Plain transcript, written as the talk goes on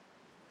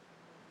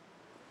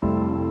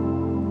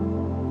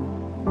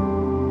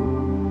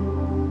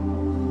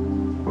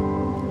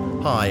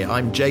Hi,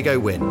 I'm Jago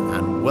Wynn,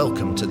 and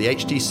welcome to the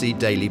HTC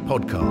Daily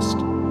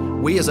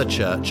Podcast. We as a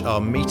church are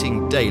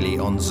meeting daily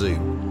on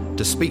Zoom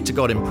to speak to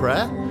God in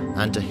prayer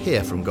and to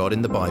hear from God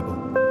in the Bible.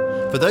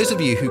 For those of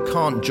you who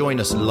can't join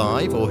us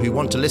live or who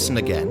want to listen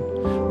again,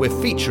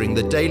 we're featuring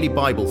the Daily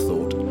Bible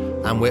Thought,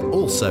 and we're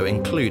also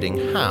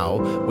including how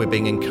we're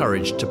being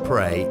encouraged to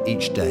pray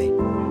each day.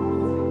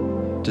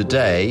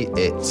 Today,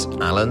 it's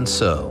Alan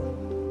Searle.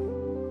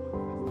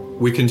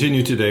 We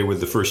continue today with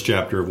the first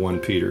chapter of 1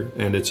 Peter,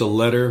 and it's a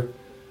letter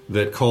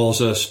that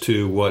calls us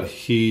to what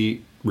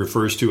he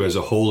refers to as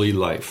a holy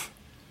life.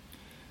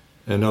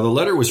 And now the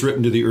letter was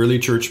written to the early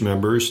church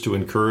members to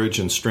encourage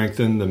and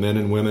strengthen the men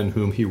and women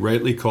whom he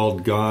rightly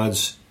called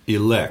God's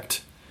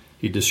elect.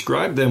 He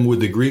described them with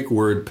the Greek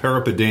word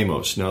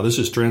parapidemos. Now this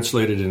is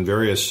translated in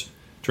various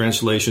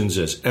translations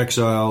as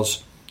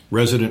exiles,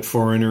 resident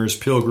foreigners,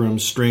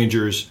 pilgrims,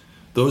 strangers,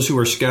 those who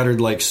are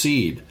scattered like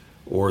seed,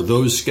 or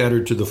those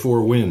scattered to the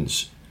four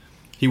winds.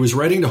 He was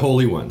writing to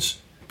holy ones.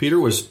 Peter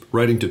was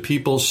writing to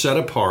people set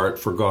apart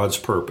for God's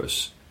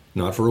purpose,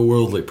 not for a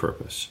worldly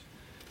purpose.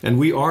 And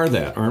we are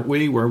that, aren't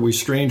we? Were we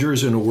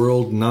strangers in a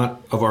world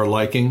not of our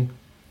liking,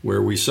 where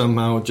we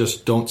somehow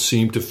just don't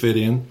seem to fit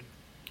in?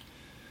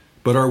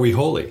 But are we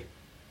holy?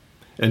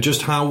 And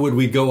just how would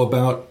we go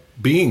about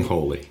being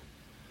holy?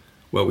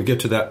 Well, we get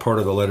to that part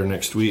of the letter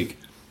next week.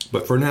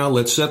 But for now,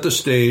 let's set the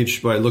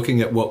stage by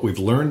looking at what we've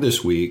learned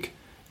this week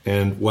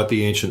and what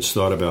the ancients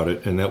thought about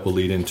it, and that will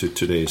lead into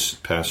today's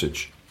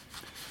passage.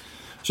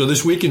 So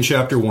this week in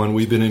chapter 1,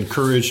 we've been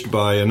encouraged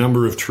by a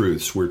number of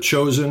truths. We're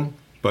chosen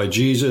by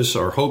Jesus.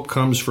 Our hope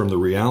comes from the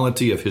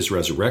reality of his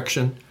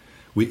resurrection.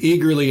 We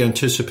eagerly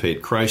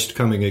anticipate Christ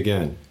coming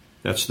again.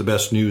 That's the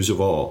best news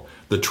of all.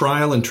 The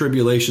trial and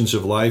tribulations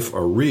of life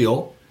are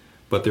real,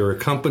 but they're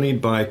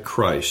accompanied by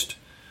Christ.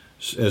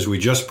 As we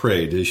just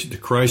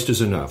prayed, Christ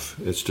is enough.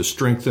 It's to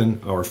strengthen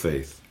our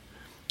faith.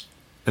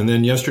 And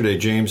then yesterday,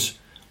 James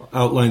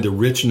outlined the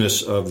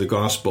richness of the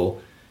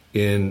gospel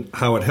in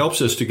how it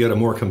helps us to get a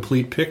more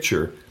complete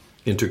picture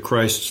into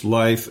Christ's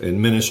life and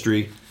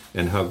ministry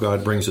and how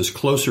God brings us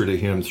closer to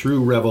him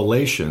through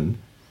revelation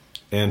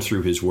and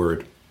through his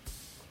word.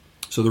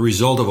 So the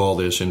result of all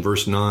this in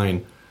verse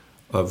 9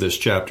 of this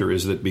chapter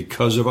is that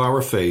because of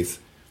our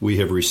faith, we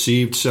have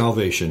received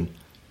salvation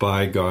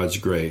by God's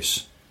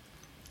grace.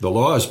 The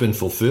law has been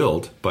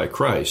fulfilled by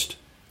Christ,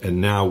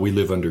 and now we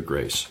live under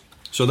grace.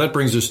 So that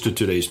brings us to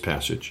today's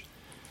passage,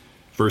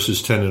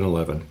 verses 10 and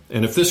 11.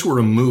 And if this were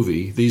a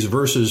movie, these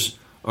verses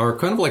are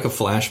kind of like a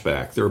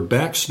flashback. They're a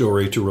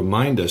backstory to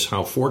remind us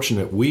how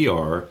fortunate we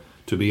are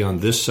to be on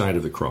this side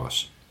of the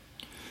cross.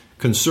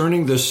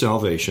 Concerning this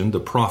salvation, the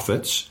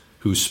prophets,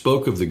 who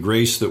spoke of the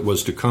grace that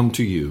was to come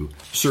to you,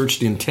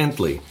 searched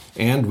intently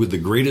and with the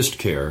greatest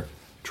care,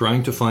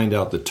 trying to find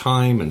out the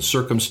time and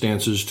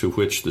circumstances to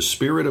which the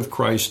Spirit of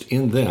Christ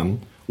in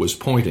them was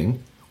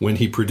pointing when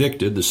he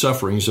predicted the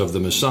sufferings of the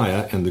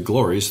Messiah and the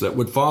glories that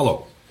would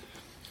follow.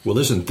 Well,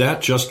 isn't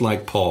that just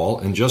like Paul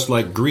and just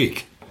like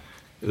Greek?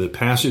 The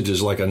passage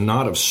is like a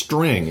knot of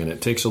string, and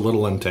it takes a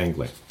little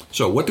untangling.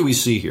 So what do we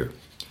see here?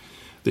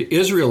 The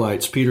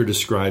Israelites Peter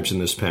describes in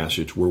this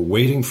passage were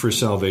waiting for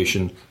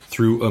salvation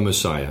through a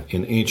Messiah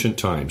in ancient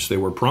times. They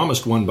were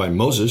promised one by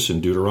Moses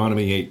in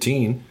Deuteronomy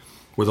 18,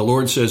 where the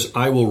Lord says,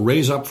 I will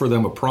raise up for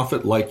them a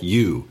prophet like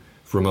you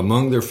from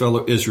among their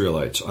fellow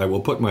Israelites. I will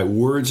put my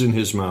words in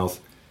his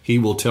mouth. He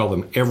will tell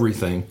them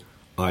everything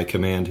I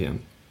command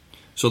him.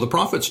 So the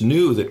prophets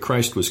knew that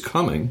Christ was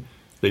coming.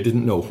 They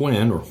didn't know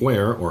when or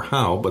where or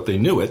how, but they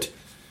knew it.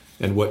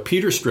 And what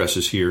Peter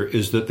stresses here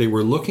is that they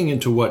were looking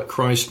into what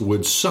Christ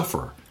would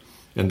suffer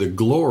and the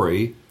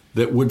glory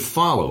that would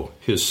follow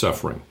his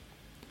suffering.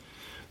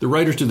 The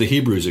writer to the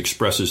Hebrews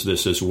expresses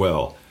this as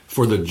well.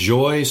 For the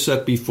joy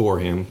set before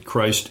him,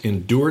 Christ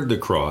endured the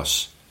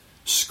cross,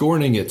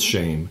 scorning its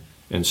shame,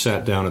 and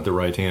sat down at the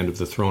right hand of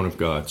the throne of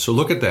God. So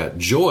look at that.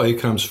 Joy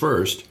comes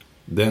first,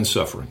 then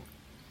suffering.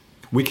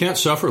 We can't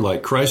suffer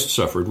like Christ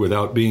suffered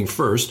without being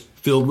first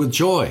filled with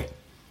joy.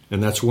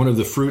 And that's one of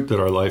the fruit that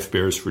our life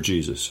bears for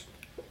Jesus.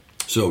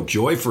 So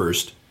joy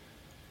first,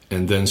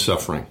 and then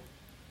suffering.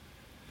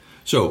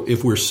 So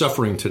if we're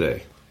suffering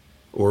today,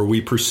 or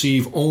we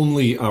perceive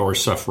only our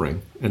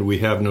suffering and we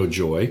have no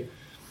joy,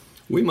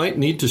 we might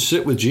need to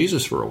sit with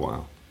Jesus for a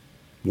while.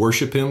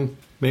 Worship him,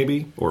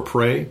 maybe, or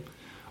pray,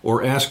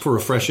 or ask for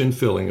a fresh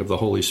infilling of the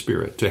Holy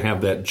Spirit to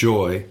have that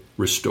joy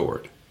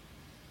restored.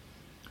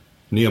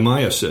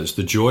 Nehemiah says,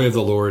 the joy of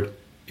the Lord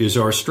is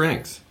our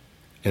strength.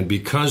 And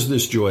because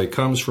this joy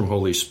comes from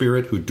Holy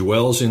Spirit who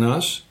dwells in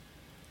us,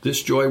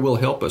 this joy will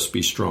help us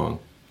be strong.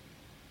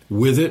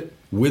 With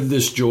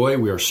this joy,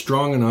 we are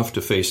strong enough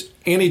to face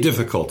any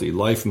difficulty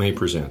life may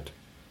present.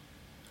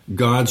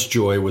 God's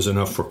joy was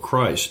enough for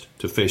Christ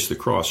to face the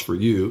cross for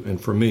you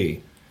and for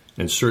me,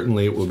 and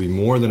certainly it will be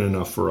more than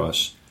enough for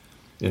us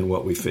in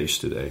what we face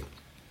today.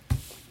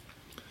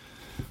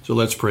 So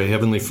let's pray.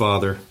 Heavenly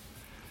Father,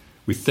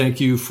 we thank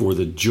you for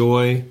the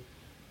joy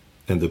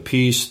and the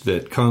peace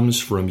that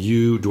comes from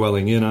you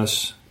dwelling in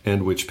us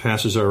and which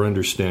passes our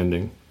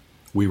understanding.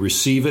 We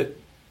receive it.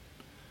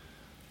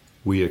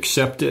 We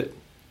accept it.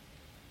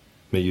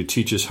 May you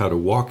teach us how to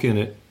walk in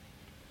it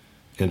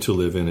and to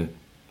live in it.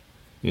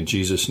 In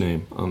Jesus'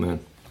 name, amen.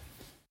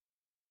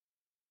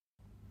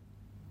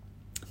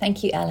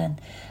 Thank you, Alan.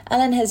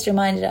 Alan has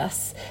reminded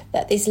us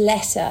that this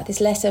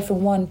letter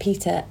from 1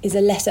 Peter, is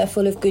a letter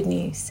full of good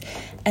news.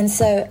 And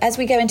so as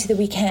we go into the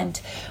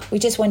weekend, we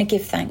just want to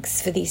give thanks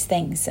for these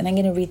things. And I'm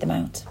going to read them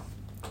out.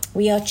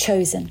 We are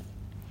chosen.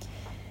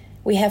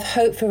 We have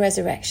hope for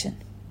resurrection.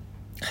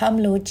 Come,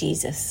 Lord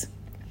Jesus.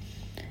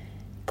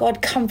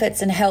 God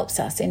comforts and helps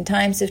us in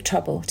times of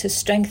trouble to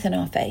strengthen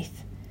our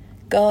faith.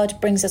 God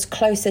brings us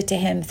closer to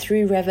him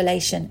through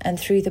revelation and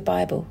through the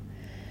Bible.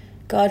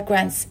 God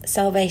grants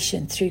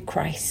salvation through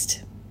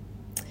Christ.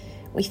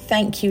 We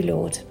thank you,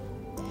 Lord.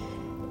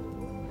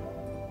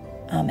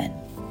 Amen.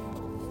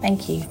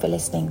 Thank you for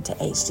listening to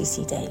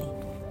HTC Daily.